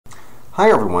Hi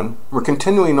everyone, we're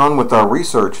continuing on with our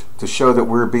research to show that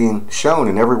we're being shown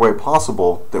in every way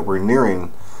possible that we're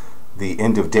nearing the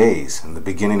end of days and the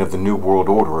beginning of the New World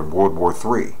Order and World War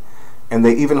III. And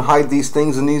they even hide these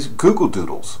things in these Google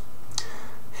Doodles.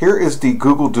 Here is the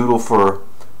Google Doodle for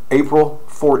April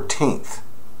 14th.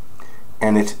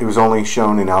 And it was only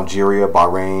shown in Algeria,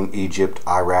 Bahrain, Egypt,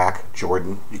 Iraq,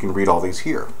 Jordan. You can read all these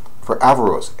here. For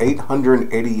Averroes'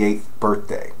 888th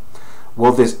birthday.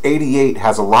 Well, this 88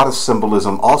 has a lot of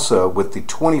symbolism also with the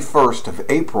 21st of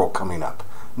April coming up.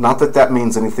 Not that that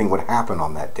means anything would happen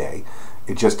on that day.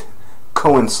 It just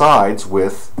coincides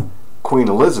with Queen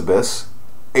Elizabeth's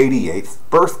 88th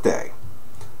birthday,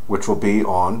 which will be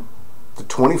on the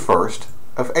 21st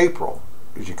of April,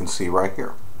 as you can see right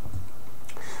here.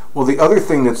 Well, the other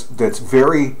thing that's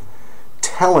very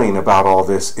telling about all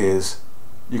this is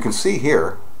you can see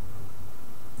here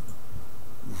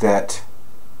that,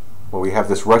 well, we have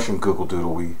this Russian Google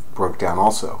Doodle we broke down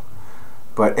also.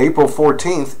 But April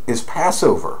 14th is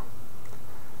Passover.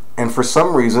 And for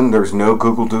some reason, there's no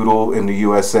Google Doodle in the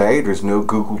USA. There's no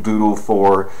Google Doodle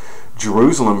for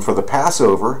Jerusalem for the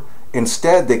Passover.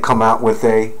 Instead, they come out with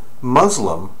a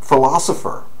Muslim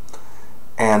philosopher.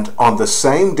 And on the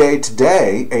same day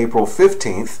today, April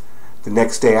 15th, the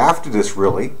next day after this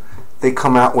really, they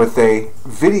come out with a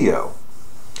video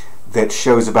that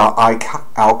shows about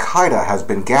Al-Qaeda has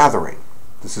been gathering.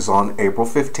 This is on April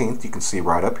 15th, you can see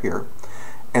right up here.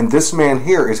 And this man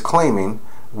here is claiming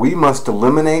we must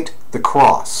eliminate the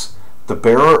cross. The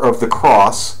bearer of the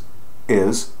cross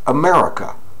is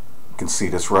America. You can see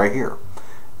this right here.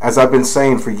 As I've been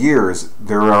saying for years,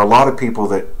 there are a lot of people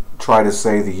that try to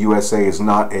say the USA is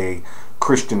not a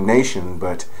Christian nation,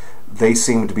 but they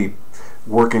seem to be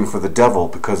working for the devil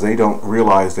because they don't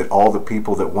realize that all the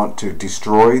people that want to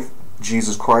destroy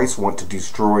Jesus Christ want to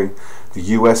destroy the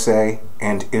USA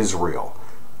and Israel.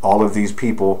 All of these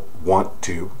people want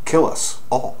to kill us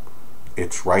all.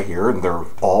 It's right here, and they're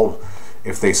all,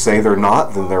 if they say they're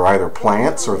not, then they're either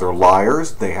plants or they're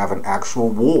liars. They have an actual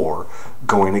war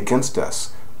going against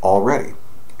us already.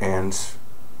 And,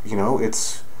 you know,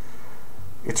 it's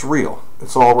real.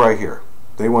 It's all right here.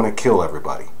 They want to kill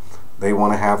everybody. They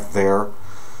want to have their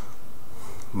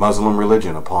Muslim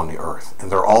religion upon the earth, and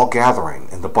they're all gathering.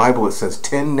 In the Bible it says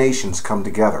 10 nations come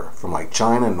together from like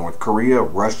China, North Korea,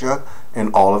 Russia,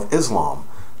 and all of Islam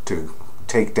to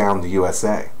take down the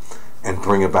USA and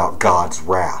bring about God's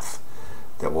wrath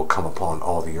that will come upon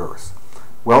all the earth.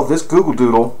 Well, this Google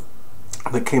Doodle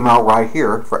that came out right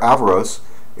here for Averroes,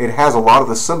 it has a lot of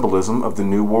the symbolism of the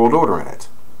New World Order in it.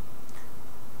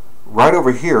 Right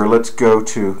over here, let's go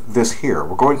to this here.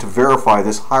 We're going to verify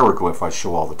this hieroglyph I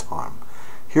show all the time.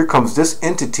 Here comes this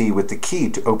entity with the key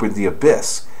to open the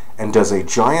abyss and does a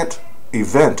giant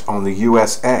event on the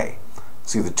USA.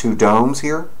 See the two domes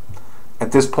here?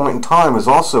 At this point in time is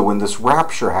also when this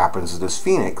rapture happens of this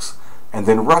phoenix, and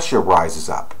then Russia rises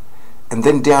up. And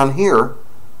then down here,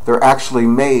 they're actually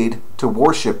made to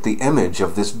worship the image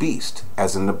of this beast,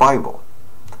 as in the Bible.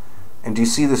 And do you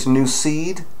see this new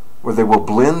seed? Where they will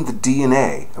blend the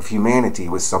DNA of humanity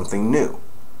with something new.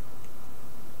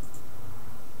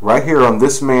 Right here on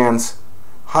this man's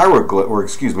hieroglyph, or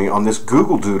excuse me, on this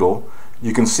Google Doodle,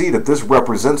 you can see that this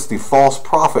represents the false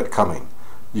prophet coming.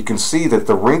 You can see that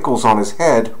the wrinkles on his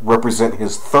head represent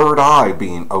his third eye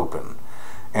being open.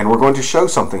 And we're going to show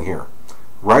something here.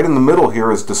 Right in the middle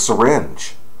here is the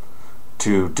syringe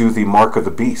to do the mark of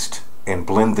the beast and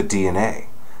blend the DNA.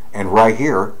 And right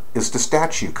here is the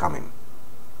statue coming.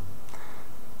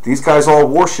 These guys all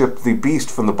worship the beast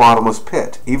from the bottomless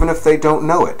pit, even if they don't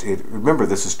know it. Remember,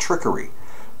 this is trickery.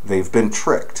 They've been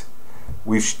tricked.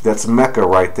 That's Mecca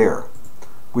right there.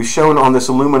 We've shown on this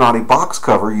Illuminati box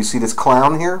cover, you see this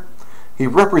clown here? He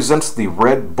represents the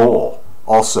Red Bull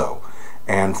also,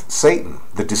 and Satan,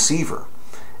 the deceiver.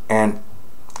 And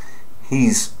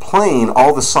he's playing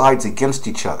all the sides against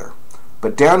each other.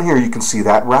 But down here you can see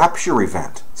that rapture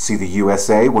event. See the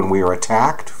USA when we are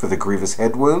attacked for the grievous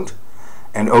head wound?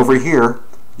 And over here,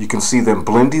 you can see them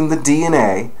blending the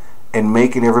DNA and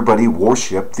making everybody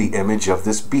worship the image of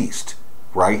this beast.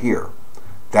 Right here.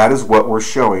 That is what we're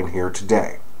showing here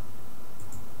today.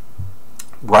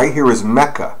 Right here is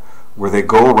Mecca, where they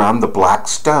go around the black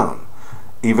stone.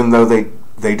 Even though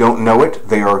they don't know it,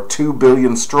 they are 2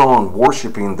 billion strong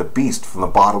worshiping the beast from the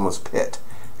bottomless pit.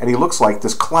 And he looks like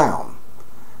this clown.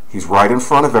 He's right in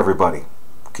front of everybody.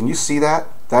 Can you see that?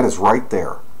 That is right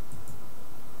there.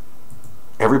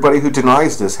 Everybody who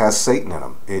denies this has Satan in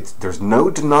them. There's no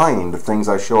denying the things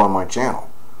I show on my channel.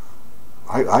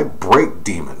 I break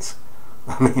demons.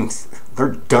 I mean,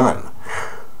 they're done.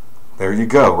 There you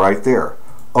go, right there.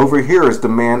 Over here is the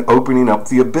man opening up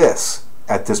the abyss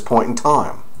at this point in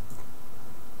time.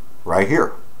 Right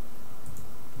here.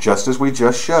 Just as we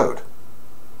just showed.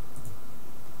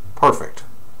 Perfect.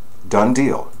 Done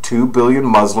deal. 2 billion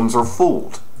Muslims are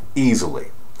fooled. Easily.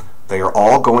 They are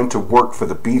all going to work for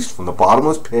the beast from the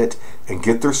bottomless pit and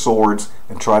get their swords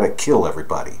and try to kill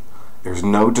everybody. There's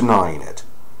no denying it.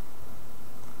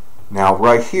 Now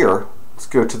right here, let's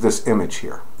go to this image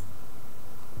here.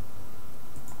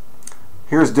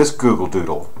 Here's this Google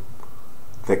Doodle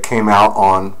that came out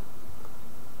on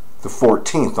the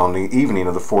 14th, on the evening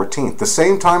of the 14th. The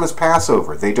same time as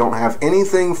Passover. They don't have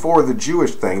anything for the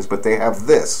Jewish things, but they have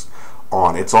this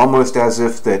on. It's almost as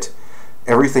if that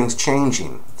everything's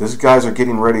changing. These guys are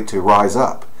getting ready to rise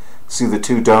up. See the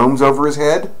 2 domes over his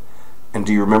head? And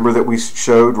do you remember that we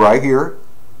showed right here?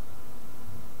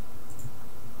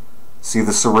 See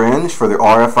the syringe for the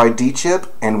RFID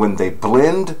chip? And when they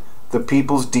blend the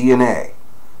people's DNA.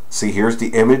 See, here's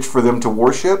the image for them to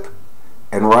worship.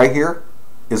 And right here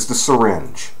is the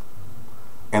syringe.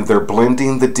 And they're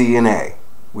blending the DNA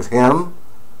with him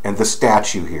and the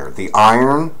statue here. The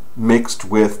iron mixed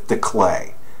with the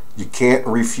clay. You can't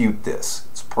refute this.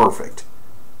 It's perfect.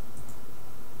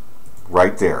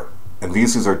 Right there. And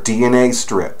these are DNA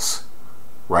strips.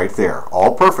 Right there.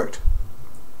 All perfect.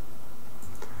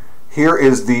 Here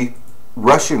is the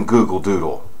Russian Google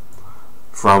Doodle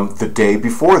from the day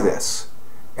before this.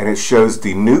 And it shows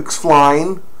the nukes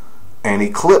flying and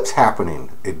eclipse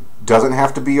happening. It doesn't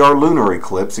have to be our lunar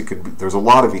eclipse. It could be, there's a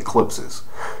lot of eclipses.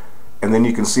 And then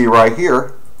you can see right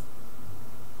here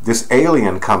this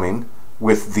alien coming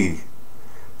with the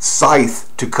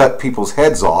scythe to cut people's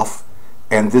heads off,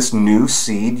 and this new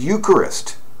seed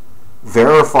Eucharist.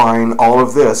 Verifying all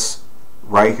of this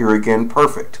right here again,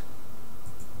 perfect.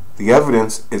 The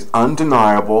evidence is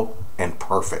undeniable and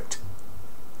perfect.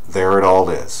 There it all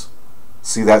is.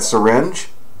 See that syringe?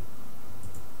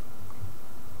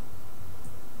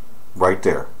 Right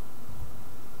there.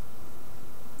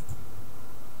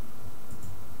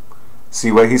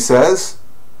 See what he says?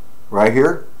 Right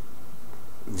here?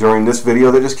 During this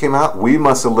video that just came out, we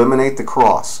must eliminate the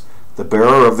cross. The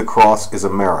bearer of the cross is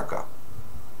America.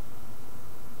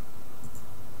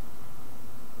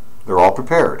 They're all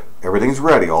prepared. Everything's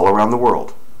ready all around the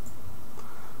world.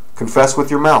 Confess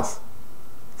with your mouth,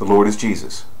 the Lord is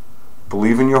Jesus.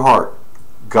 Believe in your heart,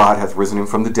 God hath risen him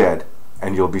from the dead,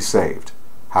 and you'll be saved.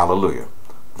 Hallelujah.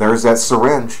 There's that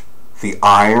syringe, the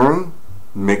iron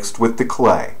mixed with the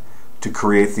clay to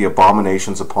create the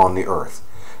abominations upon the earth.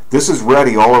 This is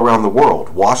ready all around the world.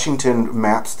 Washington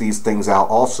maps these things out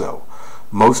also.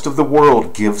 Most of the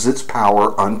world gives its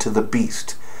power unto the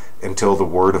beast until the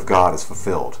word of God is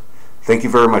fulfilled. Thank you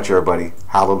very much, everybody.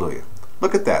 Hallelujah.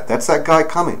 Look at that. That's that guy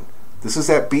coming. This is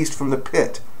that beast from the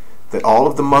pit that all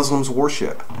of the Muslims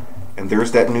worship. And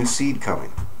there's that new seed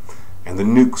coming. And the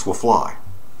nukes will fly.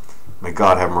 May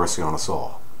God have mercy on us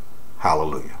all.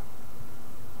 Hallelujah.